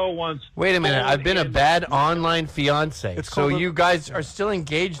Trudeau once. Wait a minute. I've been a bad online fiance. So you guys are still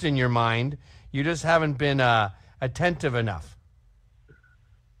engaged in your mind. You just haven't been attentive enough.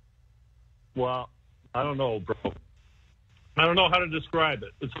 Well, I don't know, bro. I don't know how to describe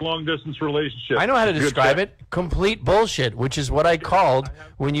it. It's a long-distance relationship. I know how to describe it. Complete bullshit, which is what I called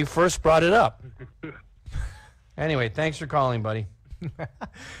when you first brought it up. Anyway, thanks for calling, buddy.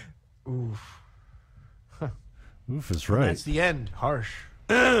 Oof. Oof is right. That's the end. Harsh.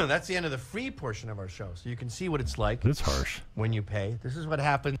 That's the end of the free portion of our show. So you can see what it's like. It's harsh. When you pay. This is what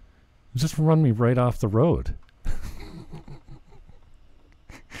happens. Just run me right off the road.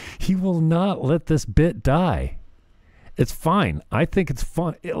 He will not let this bit die. It's fine. I think it's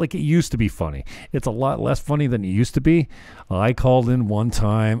fun. Like it used to be funny. It's a lot less funny than it used to be. I called in one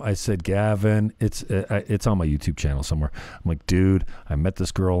time. I said, Gavin, it's on my YouTube channel somewhere. I'm like, dude, I met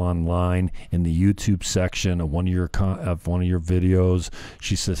this girl online in the YouTube section of one of your videos.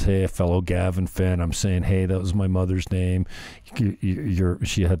 She says, hey, a fellow Gavin fan. I'm saying, hey, that was my mother's name.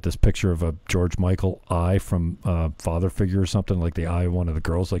 She had this picture of a George Michael eye from Father Figure or something, like the eye of one of the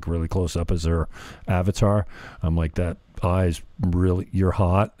girls, like really close up as her avatar. I'm like, that eye's really, you're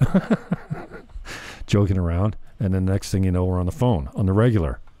hot. Joking around. And then next thing you know, we're on the phone on the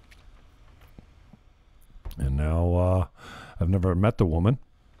regular. And now I've never met the woman.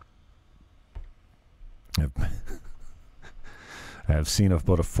 I've seen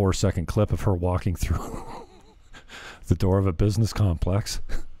about a 4-second clip of her walking through the door of a business complex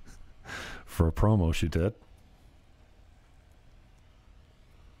for a promo she did.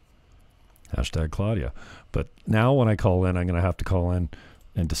 Hashtag Claudia. But now when I call in, I'm going to have to call in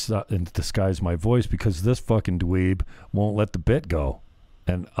and disguise my voice because this fucking dweeb won't let the bit go.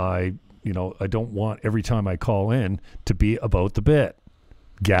 And I don't want every time I call in to be about the bit.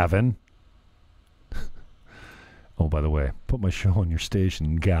 Gavin. Oh, by the way, put my show on your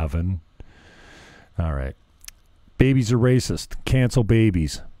station, Gavin. All right. Babies are racist. Cancel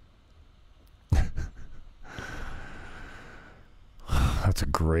babies. That's a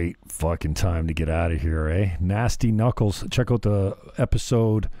great fucking time to get out of here, eh? Nasty Knuckles. Check out the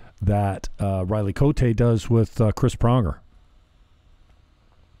episode that Riley Cote does with Chris Pronger.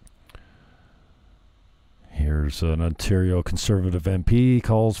 Here's an Ontario Conservative MP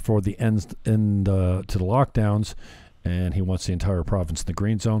calls for the end to the lockdowns, and he wants the entire province in the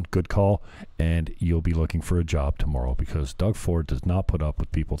green zone. Good call. And you'll be looking for a job tomorrow because Doug Ford does not put up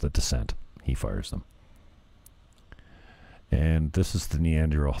with people that dissent. He fires them. And this is the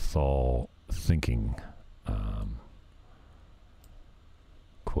Neanderthal thinking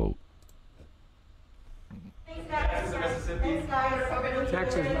quote.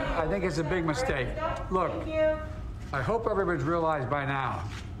 Texas, I think it's a big mistake. Look, I hope everybody's realized by now,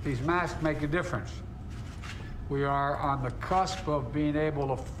 these masks make a difference. We are on the cusp of being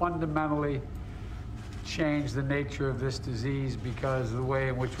able to fundamentally change the nature of this disease because of the way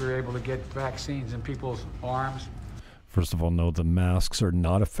in which we're able to get vaccines in people's arms. First of all, no, the masks are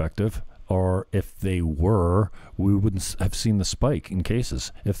not effective. Or if they were, we wouldn't have seen the spike in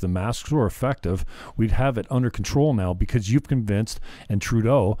cases. If the masks were effective, we'd have it under control now because you've convinced, and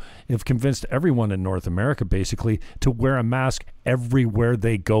Trudeau have convinced everyone in North America basically to wear a mask everywhere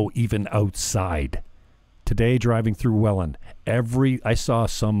they go, even outside. Today, driving through Welland, I saw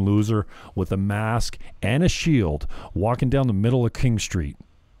some loser with a mask and a shield walking down the middle of King Street.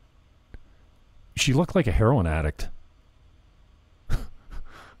 She looked like a heroin addict.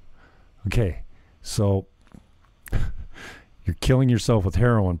 Okay, so you're killing yourself with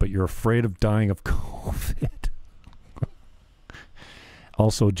heroin, but you're afraid of dying of COVID.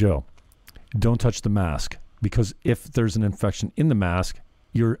 Also, Joe, don't touch the mask, because if there's an infection in the mask,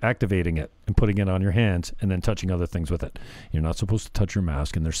 you're activating it and putting it on your hands and then touching other things with it. You're not supposed to touch your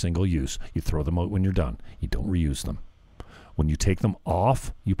mask, and they're single use. You throw them out when you're done. You don't reuse them. When you take them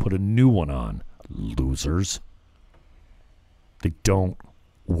off, you put a new one on. Losers. They don't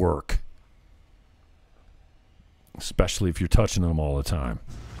work. Especially if you're touching them all the time.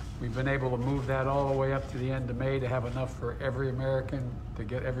 We've been able to move that all the way up to the end of May to have enough for every American, to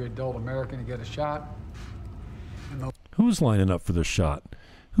get every adult American to get a shot. Who's lining up for this shot?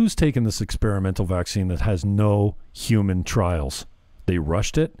 Who's taking this experimental vaccine that has no human trials? They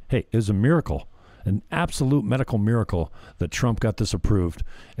rushed it. Hey, it was a miracle, an absolute medical miracle that Trump got this approved,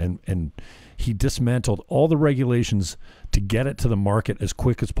 and he dismantled all the regulations to get it to the market as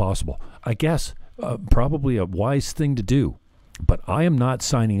quick as possible. I guess probably a wise thing to do, but I am not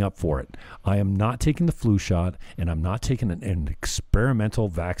signing up for it. I am not taking the flu shot, and I'm not taking an experimental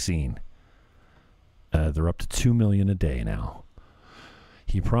vaccine. They're up to 2 million a day now.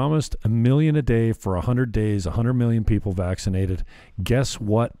 He promised 1 million a day for 100 days, 100 million people vaccinated. Guess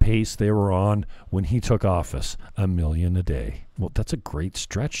what pace they were on when he took office? 1 million a day. Well, that's a great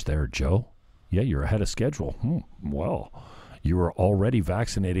stretch there, Joe. Yeah, you're ahead of schedule. Well, you were already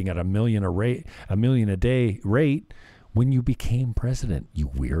vaccinating at 1 million a day rate when you became president, you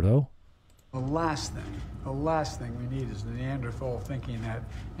weirdo. The last thing we need is the Neanderthal thinking that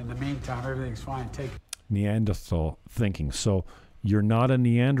in the meantime everything's fine. Neanderthal thinking. So you're not a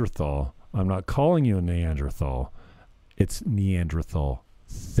Neanderthal. I'm not calling you a Neanderthal. It's Neanderthal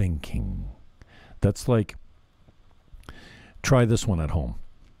thinking. That's like, try this one at home.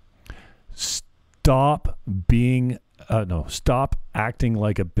 Stop acting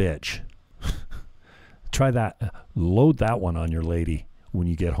like a bitch. Try that. Load that one on your lady when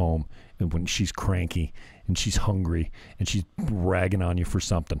you get home and when she's cranky and she's hungry and she's ragging on you for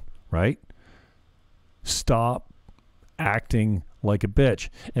something, right? Stop acting like a bitch.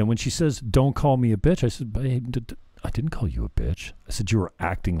 And when she says, don't call me a bitch, I said, I didn't call you a bitch. I said, you were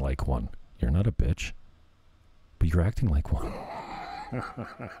acting like one. You're not a bitch, but you're acting like one.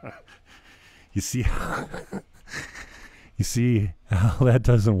 You see how that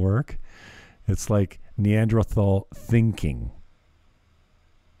doesn't work? It's like Neanderthal thinking.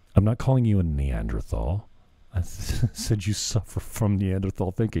 I'm not calling you a Neanderthal. I said you suffer from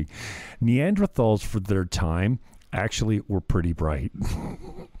Neanderthal thinking. Neanderthals for their time actually were pretty bright.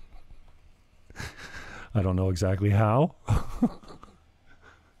 I don't know exactly how.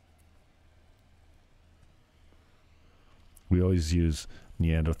 We always use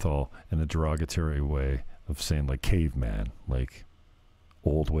Neanderthal in a derogatory way of saying like caveman, like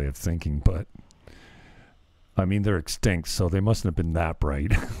old way of thinking, but I mean they're extinct, so they mustn't have been that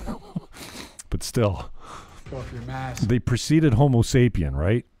bright. But still, they preceded Homo sapien,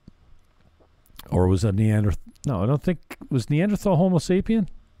 right? Or was that Neanderthal? No, I don't think, was Neanderthal Homo sapien?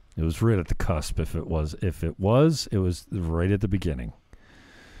 It was right at the cusp. If it was, it was right at the beginning.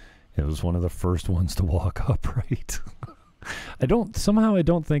 It was one of the first ones to walk upright. I don't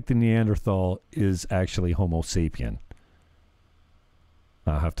think the Neanderthal is actually Homo sapien.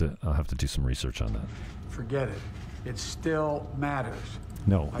 I'll have to do some research on that. Forget it. It still matters.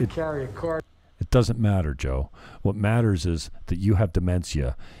 No, I carry a card. It doesn't matter, Joe. What matters is that you have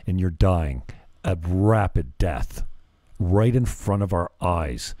dementia and you're dying. a rapid death right in front of our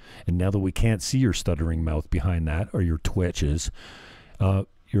eyes. And now that we can't see your stuttering mouth behind that or your twitches,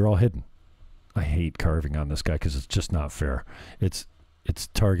 you're all hidden. I hate carving on this guy because it's just not fair. It's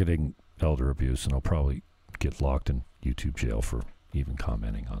targeting elder abuse, and I'll probably get locked in YouTube jail for even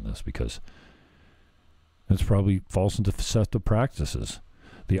commenting on this because it's probably false and deceptive practices.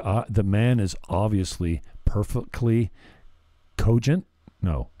 The man is obviously perfectly coherent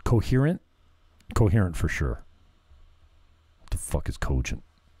for sure. What the fuck is cogent?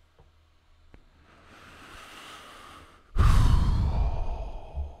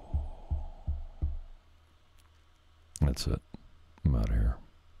 That's it. I'm out of here.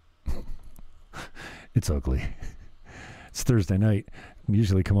 It's ugly. It's Thursday night. I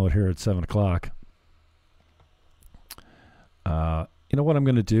usually come out here at 7 o'clock. You know what I'm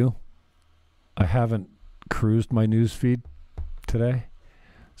going to do? I haven't cruised my news feed today.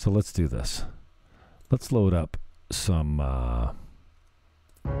 So let's do this. Let's load up some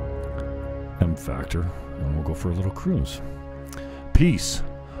M Factor, and we'll go for a little cruise. Peace,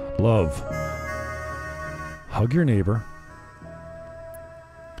 love, hug your neighbor,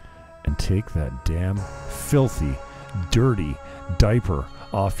 and take that damn filthy, dirty diaper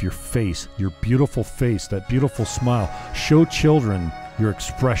off your face, your beautiful face, that beautiful smile. Show children your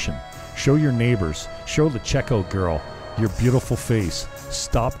expression. Show your neighbors. Show the checkout girl your beautiful face.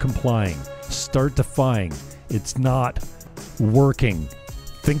 Stop complying. Start defying. It's not working.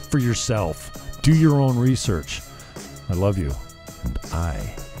 Think for yourself. Do your own research. I love you. And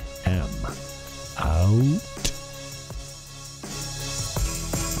I am out.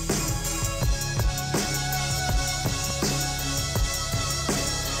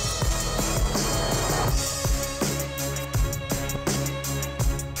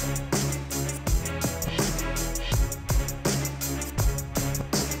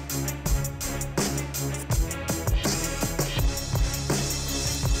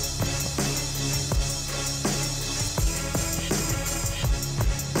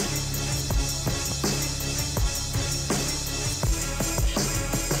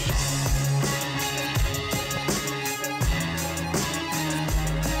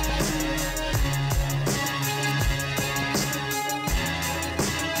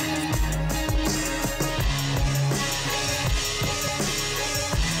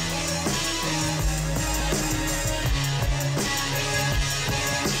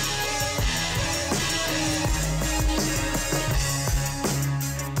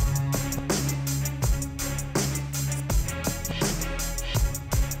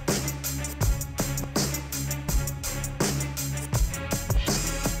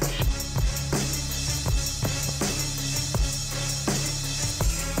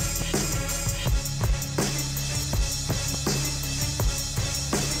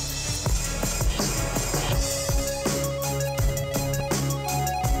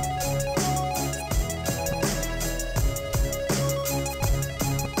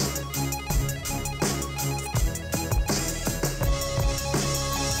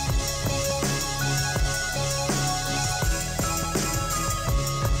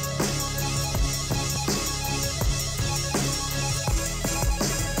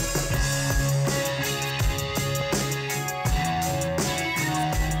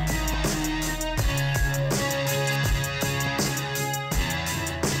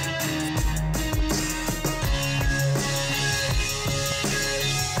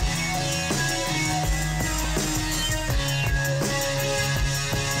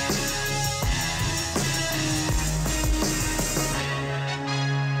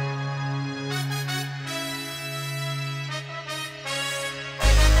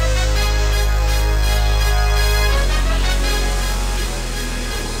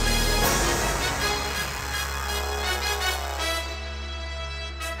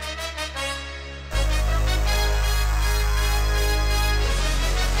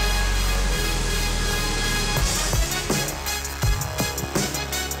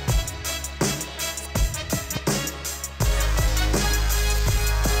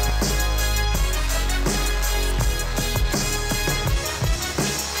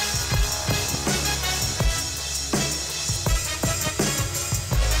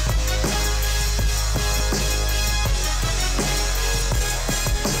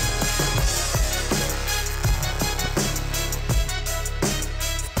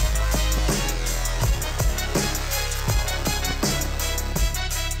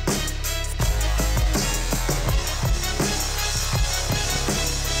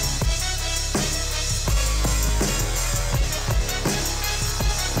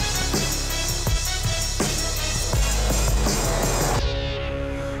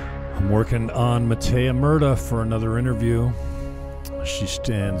 working on Matea Murda for another interview. She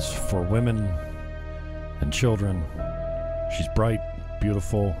stands for women and children. She's bright,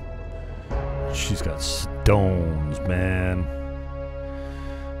 beautiful. She's got stones, man.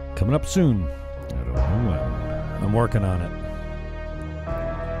 Coming up soon. I don't know when. I'm working on it.